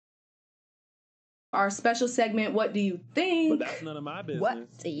Our special segment, What Do You Think? But that's none of my business.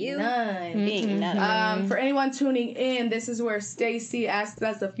 What do you None. For anyone tuning in, this is where Stacy asks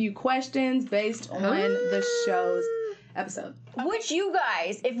us a few questions based on the show's episode. Would you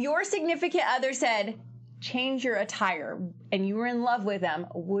guys, if your significant other said, change your attire, and you were in love with them,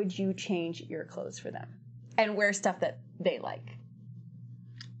 would you change your clothes for them? And wear stuff that they like?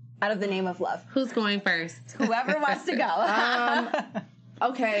 Out of the name of love. Who's going first? Whoever wants to go.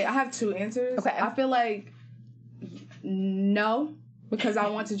 Okay, I have two answers. Okay. I feel like no, because I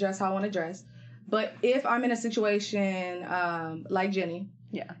want to dress how I want to dress. But if I'm in a situation like Jenny,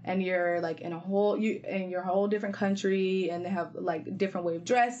 and you're like in your whole different country, and they have like different way of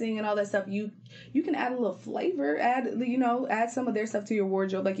dressing and all that stuff, you can add a little flavor, add some of their stuff to your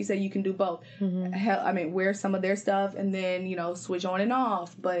wardrobe. Like you said, you can do both. Wear some of their stuff and then switch on and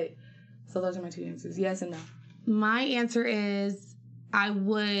off. But so those are my two answers: yes and no. My answer is I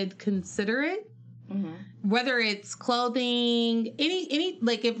would consider it. Whether it's clothing, any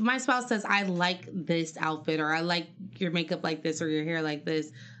like if my spouse says I like this outfit or I like your makeup like this or your hair like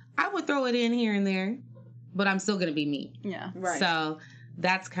this, I would throw it in here and there, but I'm still gonna be me. Yeah, right. So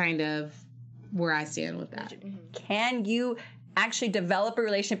that's kind of where I stand with that. Can you actually develop a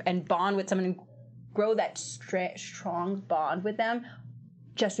relationship and bond with someone and grow that strong bond with them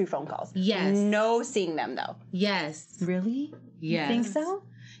just through phone calls? Yes. No seeing them though. Yes. Really? Yes. You think so?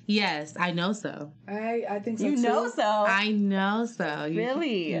 Yes, I know so. I think so too. You know so. I know so.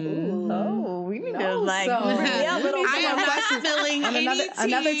 Really? Oh, we need to I am not spilling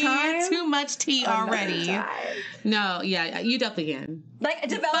another time. Too much tea already. No, yeah, you definitely can. Like,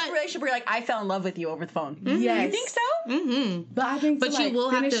 develop a relationship where you're like, I fell in love with you over the phone. Yes. You think so? Mm-hmm. But I think but you will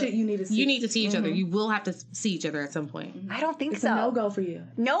have to. You need to see each other. You will have to see each other at some point. I don't think it's so. a no-go for you.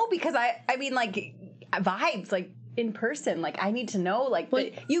 No, because I mean, like, vibes, like, in person. Like, I need to know, like,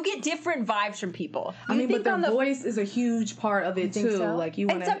 you get different vibes from people. But the voice is a huge part of it, too. So? Like, and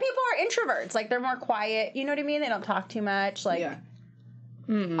some people are introverts. Like, they're more quiet. You know what I mean? They don't talk too much. Like, I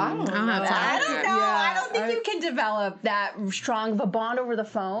don't know. I don't think you can develop that strong of a bond over the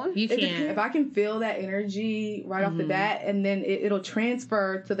phone. You can. If I can feel that energy right off the bat, and then it'll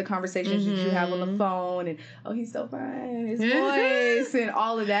transfer to the conversations that you have on the phone, and he's so fine, his voice, and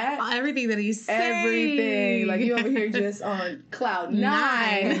all of that. Everything that he's saying. Everything. Like, you over here just on cloud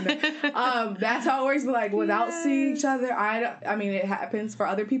 9. That's how it works. But, like, without seeing each other, I mean, it happens for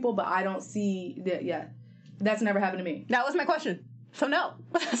other people, but I don't see that yet. That's never happened to me. That was my question. So no.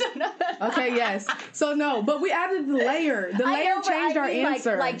 Okay, yes. So no, but we added the layer. The layer changed our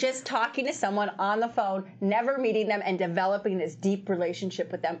answer. Like just talking to someone on the phone, never meeting them, and developing this deep relationship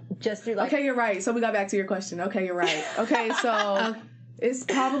with them just through like... Okay, you're right. So we got back to your question. Okay, you're right. Okay, so it's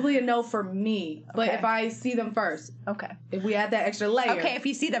probably a no for me. But if I see them first. Okay. If we add that extra layer. Okay, if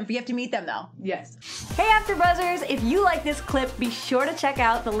you see them, you have to meet them though. Yes. Hey AfterBuzzers, if you like this clip, be sure to check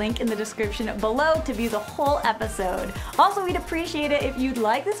out the link in the description below to view the whole episode. Also, we'd appreciate it if you'd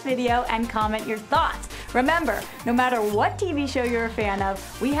like this video and comment your thoughts. Remember, no matter what TV show you're a fan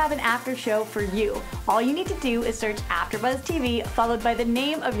of, we have an after show for you. All you need to do is search AfterBuzz TV followed by the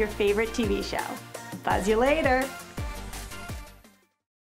name of your favorite TV show. Buzz you later.